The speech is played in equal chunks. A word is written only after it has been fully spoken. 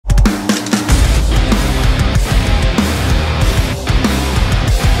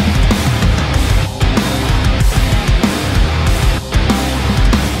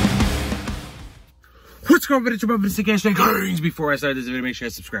Before I start this video, make sure you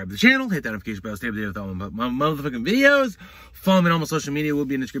subscribe to the channel, hit that notification bell, stay up to date with all my motherfucking videos. Follow me on all my social media, will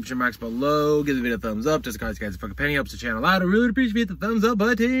be in the description box below. Give the video a thumbs up, just because guys a fucking penny, helps the channel out. I really appreciate the thumbs up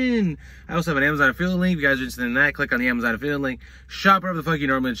button. I also have an Amazon affiliate link. If you guys are interested in that, click on the Amazon affiliate link. Shop wherever the fuck you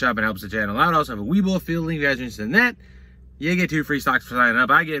normally shop, and helps the channel out. I also have a Webull affiliate link. If you guys are interested in that, you get 2 free stocks for signing up.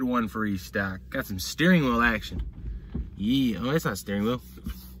 I get 1 free stock. Got some steering wheel action. Yeah, oh, it's not steering wheel.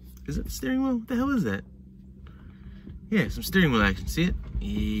 Is it the steering wheel? What the hell is that? Yeah, some steering wheel action. See it?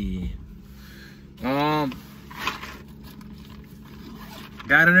 Yeah.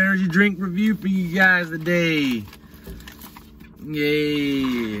 Got an energy drink review for you guys today.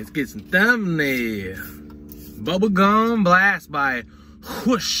 Yeah, let's get some thumbnail. Bubblegum Blast by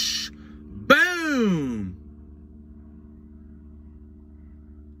Qhush. Boom!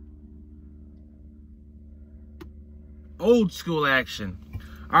 Old school action.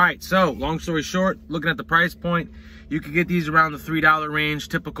 All right, so long story short, looking at the price point, you could get these around the $3 range.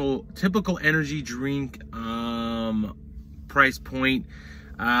 Typical energy drink price point.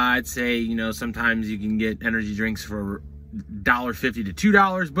 I'd say, you know, sometimes you can get energy drinks for $1.50 to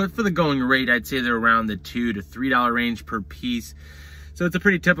 $2, but for the going rate, I'd say they're around the $2 to $3 range per piece. So it's a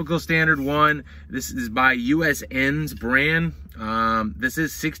pretty typical standard one. This is by USN's brand. This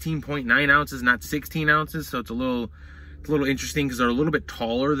is 16.9 ounces, not 16 ounces, so it's a little interesting because they're a little bit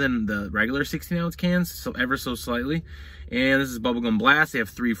taller than the regular 16-ounce cans, so ever so slightly. And this is Bubblegum Blast. They have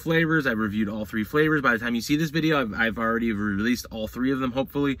 3 flavors. I've reviewed all 3 flavors. By the time you see this video, I've already released all 3 of them,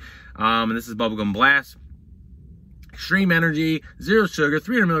 hopefully. And this is Bubblegum Blast. Extreme energy, 0 sugar,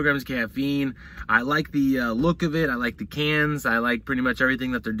 300 milligrams caffeine. I like the look of it. I like the cans. I like pretty much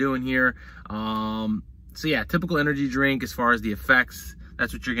everything that they're doing here. So yeah, typical energy drink as far as the effects.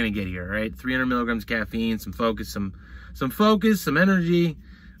 That's what you're gonna get here, right? 300 milligrams caffeine, some focus, some energy,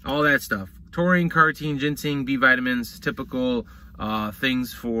 all that stuff. Taurine, carotene, ginseng, B vitamins, typical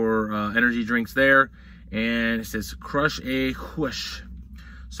things for energy drinks there. And it says Crush a Qhush.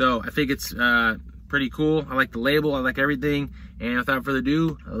 So I think it's pretty cool. I like the label, I like everything. And without further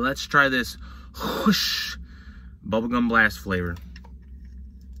ado, let's try this Qhush Bubblegum Blast flavor.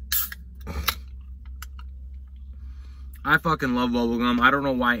 I fucking love bubblegum. I don't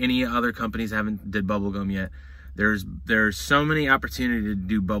know why any other companies haven't did bubblegum yet. There's so many opportunity to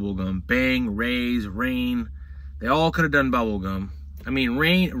do bubblegum. Bang, Rays, Rain, they all could have done bubblegum. I mean,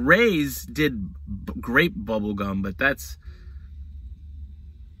 Rays did grape bubblegum, but that's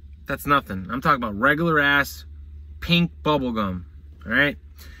nothing. I'm talking about regular ass pink bubblegum. All right.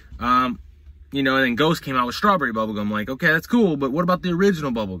 You know, and then Ghost came out with strawberry bubblegum. Like, okay, that's cool, but what about the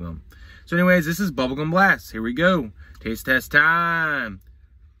original bubblegum? So anyways, this is Bubblegum Blast. Here we go. Taste test time.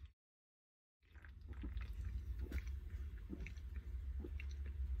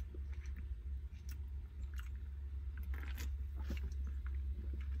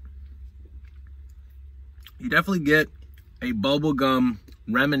 You definitely get a bubblegum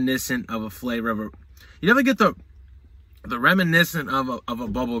reminiscent of a flavor of a, you definitely get the reminiscent of a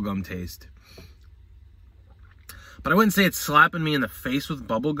bubblegum taste. But I wouldn't say it's slapping me in the face with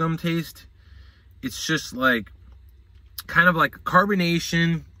bubblegum taste. It's just like, kind of like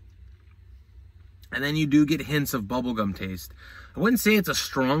carbonation, and then you do get hints of bubblegum taste. I wouldn't say it's a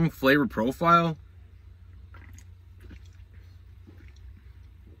strong flavor profile.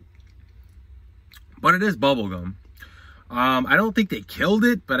 But it is bubblegum. I don't think they killed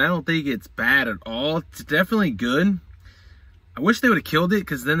it, but I don't think it's bad at all. It's definitely good. I wish they would have killed it,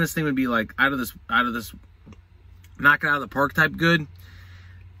 because then this thing would be like out of this knock it out of the park type good.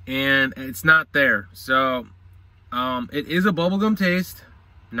 And it's not there. So it is a bubblegum taste.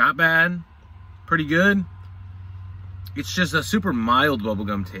 Not bad. Pretty good. It's just a super mild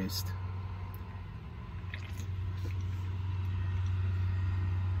bubblegum taste.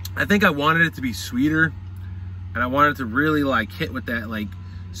 I think I wanted it to be sweeter, and I wanted it to really like hit with that like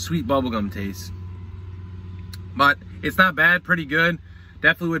sweet bubblegum taste. But it's not bad, pretty good.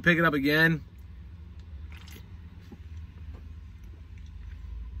 Definitely would pick it up again.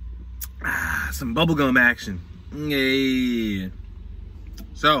 Some bubblegum action. Yeah.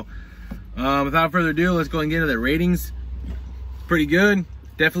 So, without further ado, let's go and get into the ratings. Pretty good.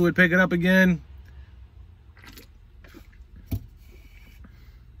 Definitely would pick it up again.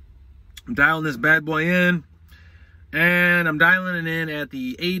 I'm dialing this bad boy in, and I'm dialing it in at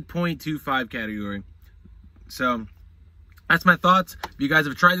the 8.25 category. So that's my thoughts. If you guys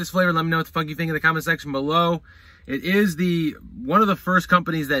have tried this flavor, let me know what the fuck you think in the comment section below. It is one of the first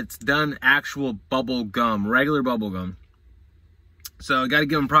companies that's done actual bubble gum, regular bubble gum. So I got to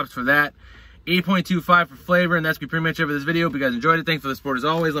give them props for that. 8.25 for flavor, and that's pretty much it for this video. Hope you guys enjoyed it. Thanks for the support as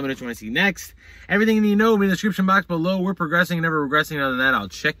always. Let me know what you want to see next. Everything you need to know will be in the description box below. We're progressing, never regressing. Other than that, I'll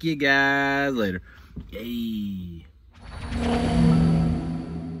check you guys later. Yay.